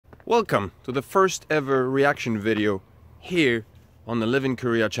Welcome to the first ever reaction video here on the Live in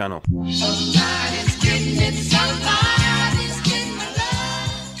Korea channel. Somebody's getting it, somebody's getting my love.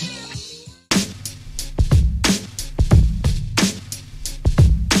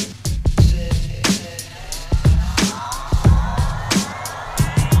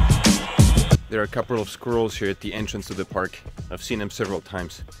 There are a couple of squirrels here at the entrance to the park. I've seen them several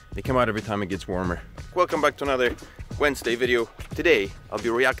times. They come out every time it gets warmer. Welcome back to another Wednesday video. Today I'll be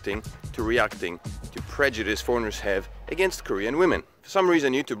reacting to Prejudice foreigners have against Korean women. For some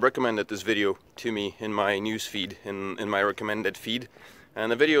reason YouTube recommended this video to me in my news feed, in my recommended feed. And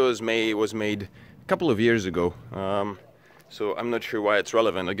the video was made a couple of years ago. So I'm not sure why it's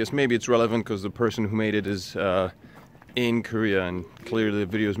relevant. I guess maybe it's relevant because the person who made it is in Korea and clearly the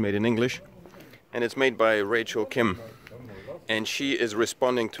video is made in English. And it's made by Joakim, and she is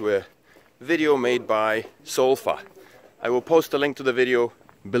responding to a video made by Solfa. I will post a link to the video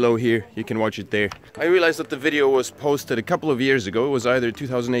below here, you can watch it there. I realized that the video was posted a couple of years ago. It was either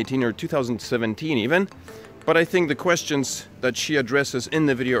 2018 or 2017 even, but I think the questions that she addresses in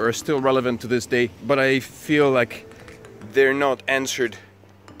the video are still relevant to this day, but I feel like they're not answered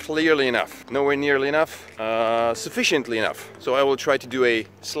clearly enough, nowhere nearly enough, sufficiently enough. So I will try to do a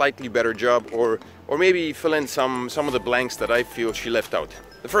slightly better job, or maybe fill in some of the blanks that I feel she left out.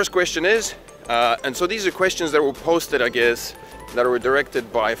 The first question is, and so these are questions that were posted, I guess, that were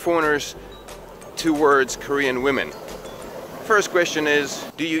directed by foreigners towards Korean women. First question is,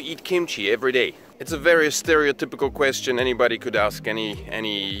 do you eat kimchi every day? It's a very stereotypical question anybody could ask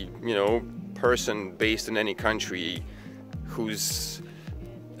any person based in any country whose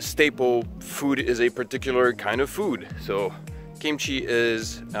staple food is a particular kind of food. So kimchi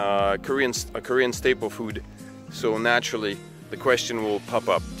is a Korean staple food, so naturally the question will pop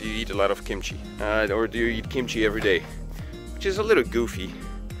up, do you eat a lot of kimchi? Or do you eat kimchi every day? Which is a little goofy,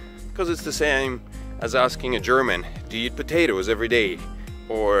 because it's the same as asking a German, do you eat potatoes every day?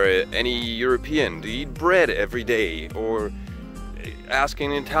 Or any European, do you eat bread every day? Or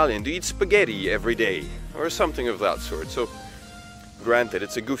asking an Italian, do you eat spaghetti every day? Or something of that sort. So granted,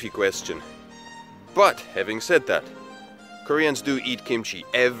 it's a goofy question. But having said that, Koreans do eat kimchi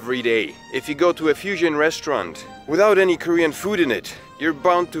every day. If you go to a fusion restaurant without any Korean food in it, you're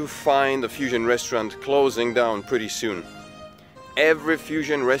bound to find the fusion restaurant closing down pretty soon. Every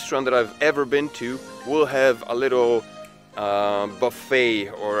fusion restaurant that I've ever been to will have a little buffet,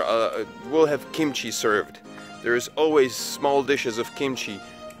 or will have kimchi served. There's always small dishes of kimchi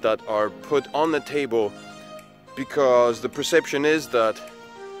that are put on the table, because the perception is that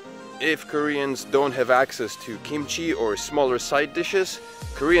if Koreans don't have access to kimchi or smaller side dishes,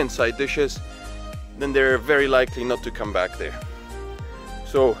 Korean side dishes, then they're very likely not to come back there.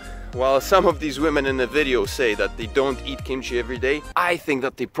 So while some of these women in the video say that they don't eat kimchi every day, I think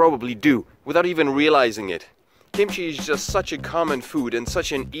that they probably do, without even realizing it. Kimchi is just such a common food and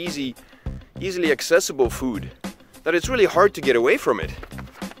such an easily accessible food that it's really hard to get away from it.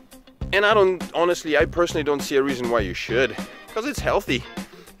 And I personally don't see a reason why you should, because it's healthy,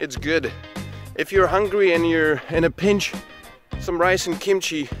 it's good. If you're hungry and you're in a pinch, some rice and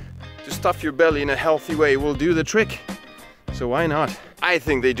kimchi to stuff your belly in a healthy way will do the trick. So why not? I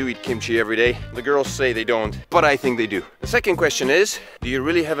think they do eat kimchi every day. The girls say they don't, but I think they do. The second question is, do you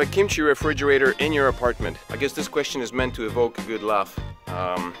really have a kimchi refrigerator in your apartment? I guess this question is meant to evoke a good laugh,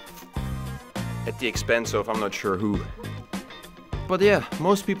 at the expense of I'm not sure who. But yeah,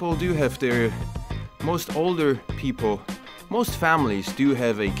 most people do have most older people, most families do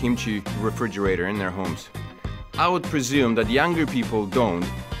have a kimchi refrigerator in their homes. I would presume that younger people don't,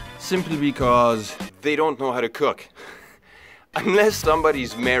 simply because they don't know how to cook. Unless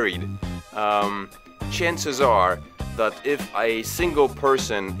somebody's married, chances are that if a single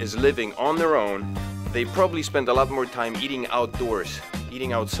person is living on their own, they probably spend a lot more time eating outdoors,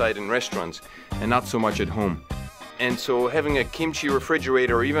 eating outside in restaurants, and not so much at home. And so having a kimchi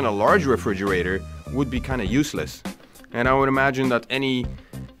refrigerator, or even a large refrigerator, would be kind of useless. And I would imagine that any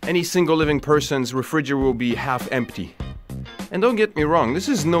single living person's refrigerator will be half empty. And don't get me wrong, this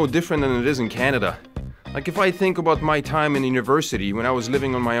is no different than it is in Canada. Like if I think about my time in university when I was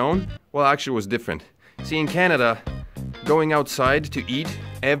living on my own, well, actually it was different. See, in Canada, going outside to eat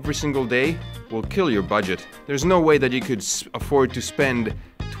every single day will kill your budget. There's no way that you could afford to spend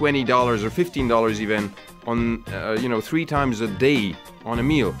 $20 or $15 even on, 3 times a day on a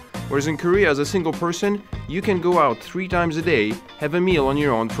meal. Whereas in Korea, as a single person, you can go out 3 times a day, have a meal on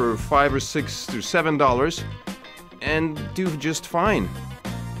your own for $5 or $6 or $7, and do just fine.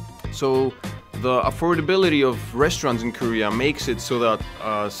 So the affordability of restaurants in Korea makes it so that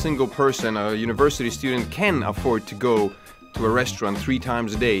a single person, a university student, can afford to go to a restaurant 3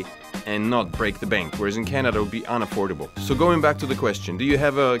 times a day and not break the bank, whereas in Canada it would be unaffordable. So going back to the question, do you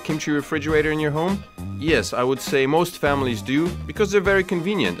have a kimchi refrigerator in your home? Yes, I would say most families do, because they're very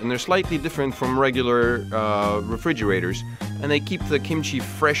convenient and they're slightly different from regular refrigerators, and they keep the kimchi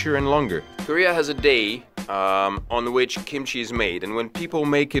fresher and longer. Korea has a day on which kimchi is made, and when people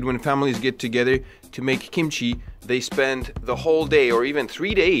make it, when families get together to make kimchi, they spend the whole day or even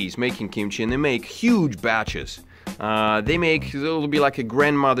 3 days making kimchi, and they make huge batches. It'll be like a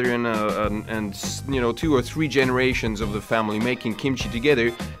grandmother and you know, 2 or 3 generations of the family making kimchi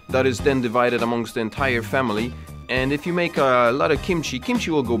together. That is then divided amongst the entire family. And if you make a lot of kimchi,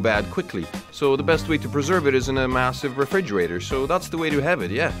 kimchi will go bad quickly. So the best way to preserve it is in a massive refrigerator. So that's the way to have it,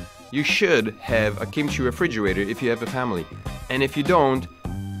 yeah. You should have a kimchi refrigerator if you have a family. And if you don't,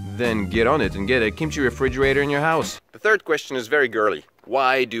 then get on it and get a kimchi refrigerator in your house. The third question is very girly.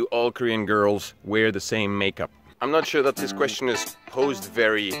 Why do all Korean girls wear the same makeup? I'm not sure that this question is posed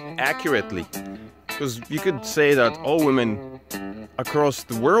very accurately, because you could say that all women across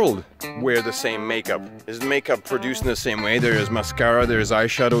the world wear the same makeup. Is makeup produced in the same way? There is mascara, there is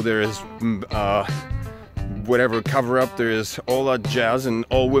eyeshadow, there is whatever cover-up, there is all that jazz, and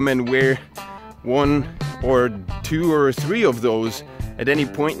all women wear 1 or 2 or 3 of those at any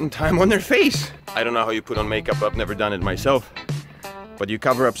point in time on their face. I don't know how you put on makeup, I've never done it myself. But you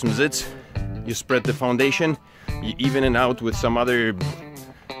cover up some zits, you spread the foundation, you even it out with some other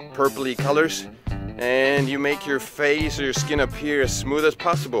purpley colors, and you make your face or your skin appear as smooth as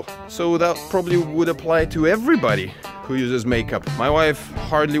possible. So that probably would apply to everybody who uses makeup. My wife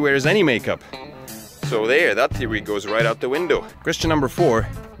hardly wears any makeup. So there, that theory goes right out the window. Question number 4,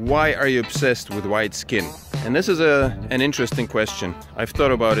 why are you obsessed with white skin? And this is an interesting question. I've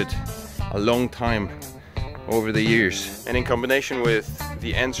thought about it a long time over the years. And in combination with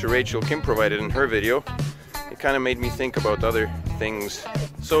the answer Rachel Kim provided in her video, it kind of made me think about other things.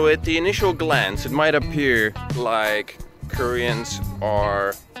 So at the initial glance, it might appear like Koreans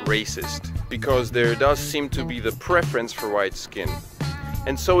are racist, because there does seem to be the preference for white skin.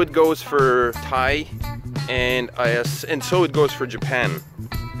 And so it goes for Thai, and so it goes for Japan.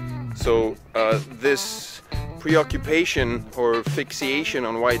 So this preoccupation or fixation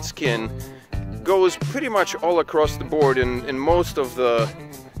on white skin goes pretty much all across the board in most of the,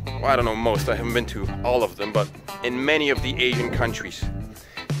 well, I don't know most, I haven't been to all of them, but in many of the Asian countries.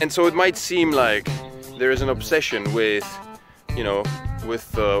 And so it might seem like there is an obsession with, you know,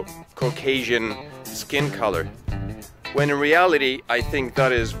 with the Caucasian skin color, when in reality I think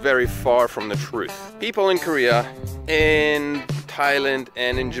that is very far from the truth. People in Korea, in Thailand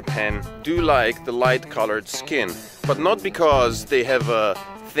and in Japan do like the light colored skin, but not because they have a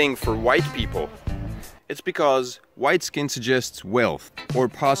thing for white people. It's because white skin suggests wealth, or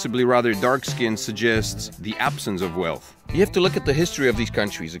possibly rather dark skin suggests the absence of wealth. You have to look at the history of these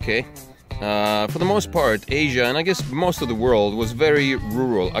countries, okay? For the most part, Asia, and I guess most of the world, was very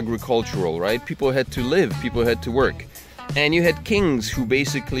rural, agricultural, right? People had to live, people had to work. And you had kings who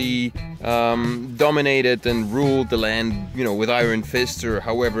basically dominated and ruled the land, you know, with iron fists or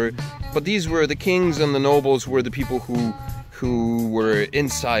however. But these were the kings, and the nobles were the people who were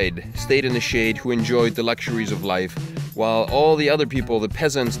inside, stayed in the shade, who enjoyed the luxuries of life, while all the other people, the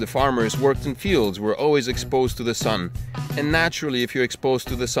peasants, the farmers, worked in fields, were always exposed to the sun. And naturally, if you're exposed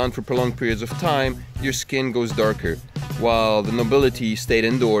to the sun for prolonged periods of time, your skin goes darker, while the nobility stayed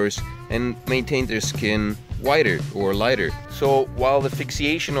indoors and maintained their skin whiter or lighter. So while the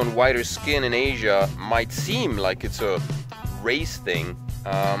fixation on whiter skin in Asia might seem like it's a race thing,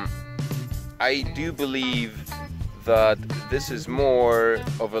 I do believe that this is more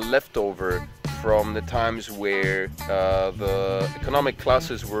of a leftover from the times where the economic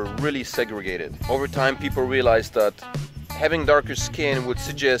classes were really segregated. Over time, people realized that having darker skin would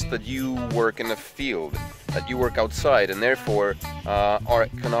suggest that you work in a field, that you work outside, and therefore are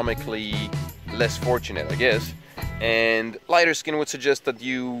economically less fortunate, I guess. And lighter skin would suggest that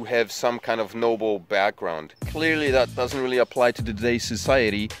you have some kind of noble background. Clearly that doesn't really apply to today's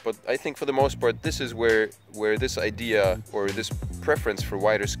society, but I think for the most part this is where this idea or this preference for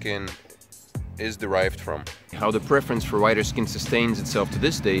whiter skin is derived from. How the preference for whiter skin sustains itself to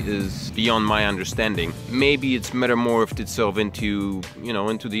this day is beyond my understanding. Maybe it's metamorphed itself into, you know,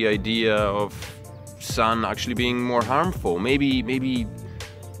 into the idea of sun actually being more harmful. Maybe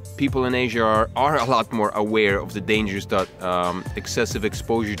people in Asia are a lot more aware of the dangers that excessive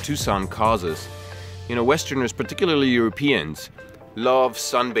exposure to sun causes. You know, Westerners, particularly Europeans, love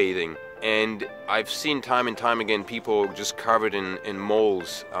sunbathing, and I've seen time and time again people just covered in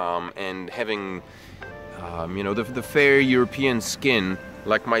moles and having, you know, the fair European skin,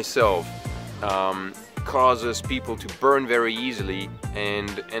 like myself, causes people to burn very easily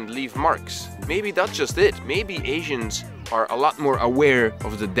and leave marks. Maybe that's just it. Maybe Asians are a lot more aware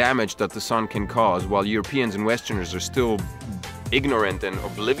of the damage that the sun can cause, while Europeans and Westerners are still ignorant and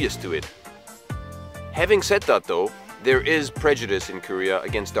oblivious to it. Having said that though, there is prejudice in Korea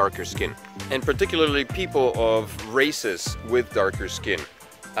against darker skin, and particularly people of races with darker skin.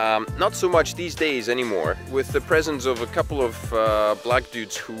 Not so much these days anymore, with the presence of a couple of black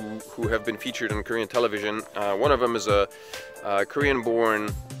dudes who have been featured on Korean television. One of them is a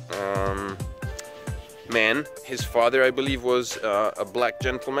Korean-born man. His father, I believe, was a black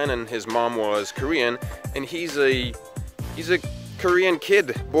gentleman, and his mom was Korean. And he's a Korean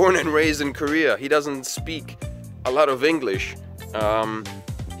kid, born and raised in Korea. He doesn't speak a lot of English.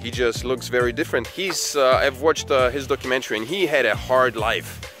 He just looks very different. I've watched his documentary, and he had a hard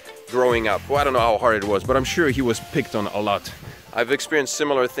life growing up. Well, I don't know how hard it was, but I'm sure he was picked on a lot. I've experienced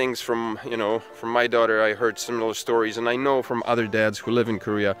similar things from my daughter. I heard similar stories, and I know from other dads who live in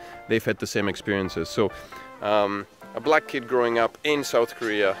Korea, they've had the same experiences. So, a black kid growing up in South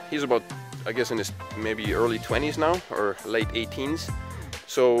Korea, he's about, I guess, in his maybe early 20s now, or late 18s.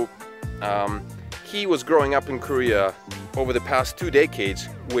 So, he was growing up in Korea over the past 2 decades,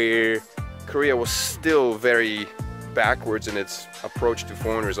 where Korea was still very backwards in its approach to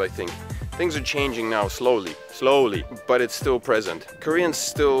foreigners, I think. Things are changing now slowly, but it's still present. Koreans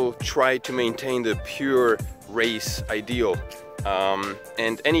still try to maintain the pure race ideal.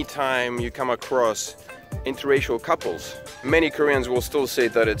 And anytime you come across interracial couples, many Koreans will still say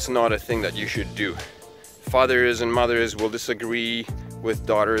that it's not a thing that you should do. Fathers and mothers will disagree with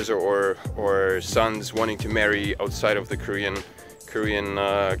daughters or sons wanting to marry outside of the Korean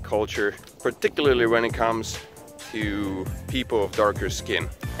culture, particularly when it comes to people of darker skin.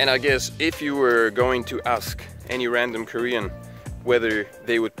 And I guess if you were going to ask any random Korean whether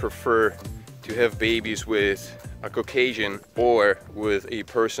they would prefer to have babies with a Caucasian or with a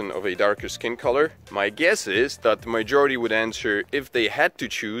person of a darker skin color, my guess is that the majority would answer, if they had to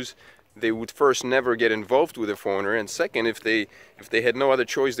choose, they would first never get involved with a foreigner, and second, if they had no other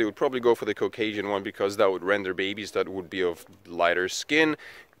choice, they would probably go for the Caucasian one, because that would render babies that would be of lighter skin.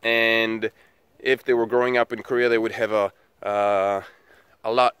 And if they were growing up in Korea, they would have a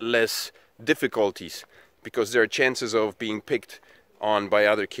lot less difficulties, because there are chances of being picked on by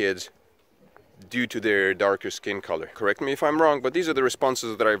other kids due to their darker skin color. Correct me if I'm wrong, but these are the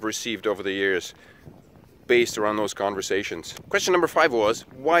responses that I've received over the years based around those conversations. Question number 5 was,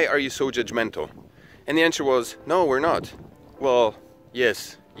 why are you so judgmental? And the answer was, no, we're not. Well,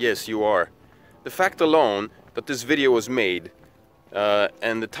 yes, you are. The fact alone that this video was made,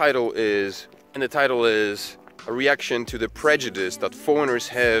 and the title is a reaction to the prejudice that foreigners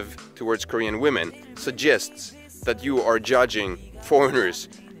have towards Korean women, suggests that you are judging foreigners.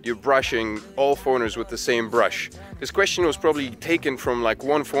 You're brushing all foreigners with the same brush. This question was probably taken from like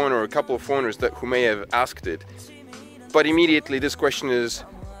one foreigner or a couple of foreigners who may have asked it. But immediately this question is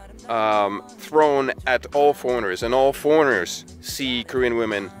thrown at all foreigners, and all foreigners see Korean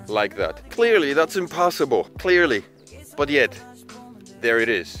women like that. Clearly, that's impossible. Clearly. But yet, there it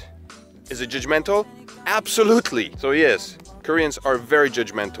is. Is it judgmental? Absolutely. So yes, Koreans are very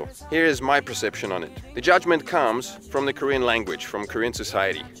judgmental. Here is my perception on it. The judgment comes from the Korean language, from Korean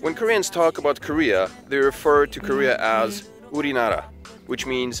society. When Koreans talk about Korea, they refer to Korea as 우리나라, which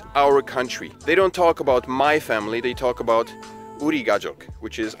means our country. They don't talk about my family, they talk about 우리 가족,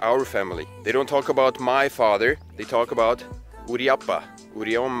 which is our family. They don't talk about my father, they talk about 우리 아빠,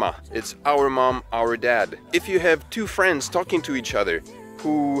 우리 엄마. It's our mom, our dad. If you have two friends talking to each other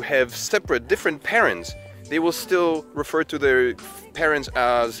who have separate, different parents, they will still refer to their parents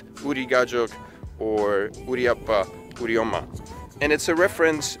as 우리 가족 or 우리 아빠, 우리 엄마. And it's a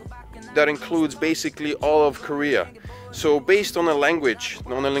reference that includes basically all of Korea. So based on the language,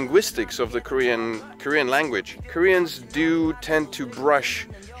 on the linguistics of the Korean language, Koreans do tend to brush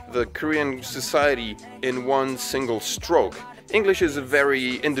the Korean society in one single stroke. English is a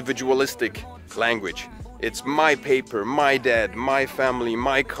very individualistic language. It's my paper, my dad, my family,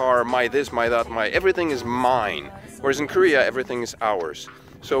 my car, my this, my that, my everything is mine. Whereas in Korea, everything is ours.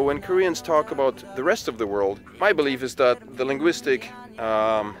 So when Koreans talk about the rest of the world, my belief is that the linguistic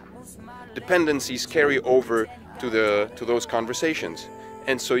dependencies carry over to those conversations.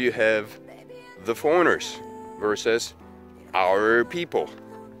 And so you have the foreigners versus our people,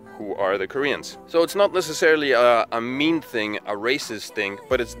 who are the Koreans. So it's not necessarily a mean thing, a racist thing,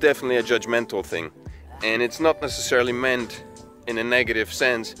 but it's definitely a judgmental thing. And it's not necessarily meant in a negative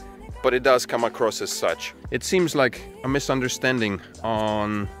sense, but it does come across as such. It seems like a misunderstanding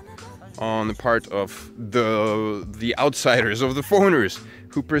on the part of the outsiders, of the foreigners,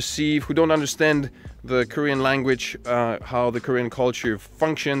 who don't understand the Korean language, how the Korean culture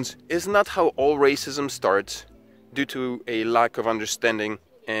functions, isn't that how all racism starts? Due to a lack of understanding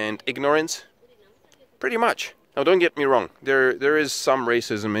and ignorance? Pretty much. Now don't get me wrong, there is some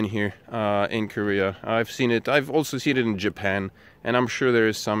racism in here, in Korea. I've seen it, I've also seen it in Japan, and I'm sure there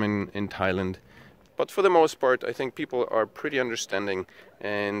is some in Thailand. But for the most part, I think people are pretty understanding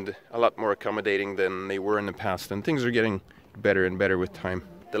and a lot more accommodating than they were in the past, and things are getting better and better with time.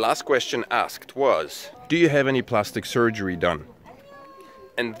 The last question asked was, do you have any plastic surgery done?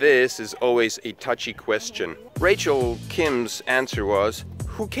 And this is always a touchy question. Rachel Kim's answer was,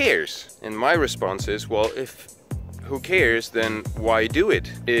 who cares? And my response is, well, if who cares, then why do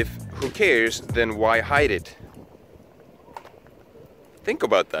it? If who cares, then why hide it? Think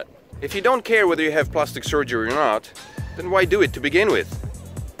about that. If you don't care whether you have plastic surgery or not, then why do it to begin with?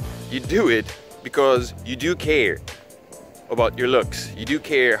 You do it because you do care about your looks. You do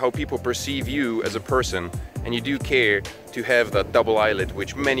care how people perceive you as a person, and you do care to have that double eyelid,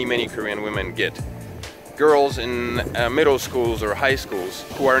 which many Korean women get. Girls in middle schools or high schools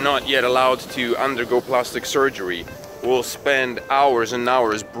who are not yet allowed to undergo plastic surgery will spend hours and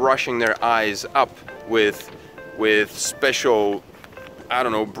hours brushing their eyes up with special, I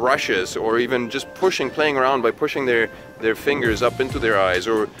don't know, brushes, or even just playing around by pushing their fingers up into their eyes.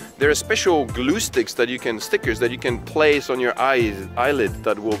 Or there are special glue sticks stickers that you can place on your eyelid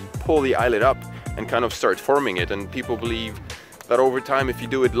that will pull the eyelid up and kind of start forming it. And people believe that over time, if you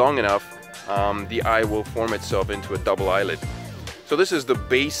do it long enough, the eye will form itself into a double eyelid. So this is the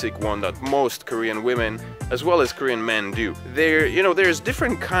basic one that most Korean women, as well as Korean men, do. There's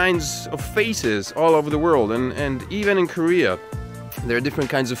different kinds of faces all over the world, and even in Korea, there are different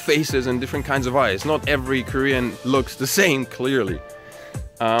kinds of faces and different kinds of eyes. Not every Korean looks the same, clearly.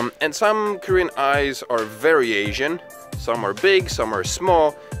 And some Korean eyes are very Asian, some are big, some are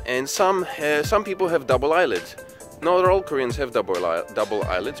small, and some people have double eyelids. Not all Koreans have double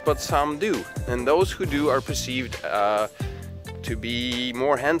eyelids, but some do. And those who do are perceived to be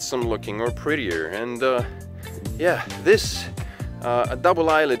more handsome looking or prettier. And yeah, a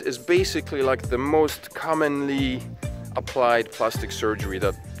double eyelid is basically like the most commonly applied plastic surgery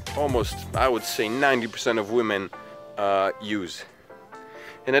that almost, I would say, 90% of women use.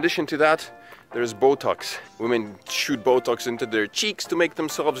 In addition to that, there's Botox. Women shoot Botox into their cheeks to make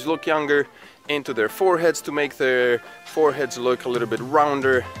themselves look younger, into their foreheads to make their foreheads look a little bit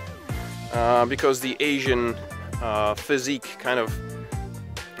rounder, because the Asian physique kind of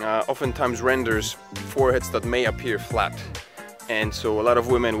oftentimes renders foreheads that may appear flat. And so a lot of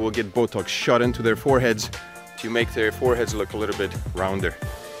women will get Botox shot into their foreheads to make their foreheads look a little bit rounder.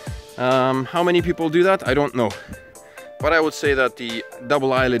 How many people do that? I don't know. But I would say that the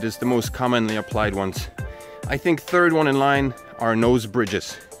double eyelid is the most commonly applied ones. I think third one in line are nose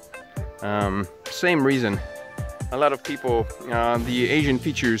bridges. Same reason. A lot of people, the Asian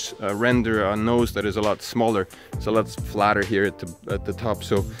features render a nose that is a lot smaller. It's a lot flatter here at the top.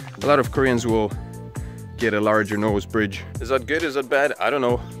 So a lot of Koreans will get a larger nose bridge. Is that good? Is that bad? I don't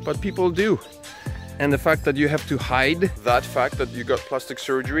know. But people do. And the fact that you have to hide that fact that you got plastic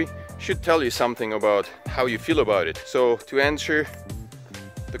surgery should tell you something about how you feel about it. So to answer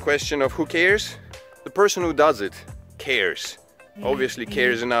the question of who cares, the person who does it cares. Obviously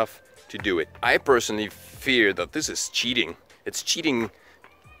cares enough to do it. I personally fear that this is cheating. It's cheating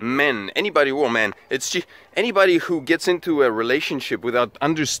men, anybody, woman. Anybody who gets into a relationship without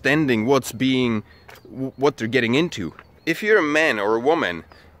understanding what they're getting into. If you're a man or a woman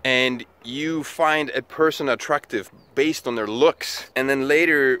and you find a person attractive based on their looks, and then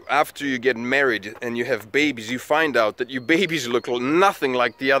later, after you get married and you have babies, you find out that your babies look nothing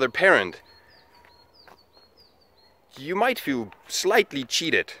like the other parent, you might feel slightly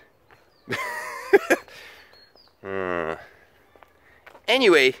cheated.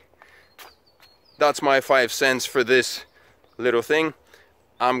 Anyway, that's my 5 cents for this little thing.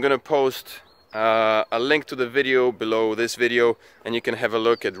 I'm gonna post a link to the video below this video, and you can have a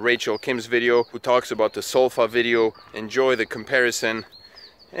look at Rachel Kim's video, who talks about the Solfa video. Enjoy the comparison,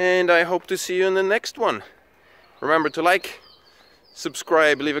 and I hope to see you in the next one. Remember to like,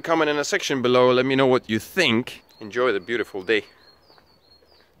 subscribe, leave a comment in the section below, let me know what you think. Enjoy the beautiful day.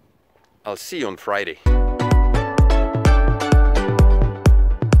 I'll see you on Friday.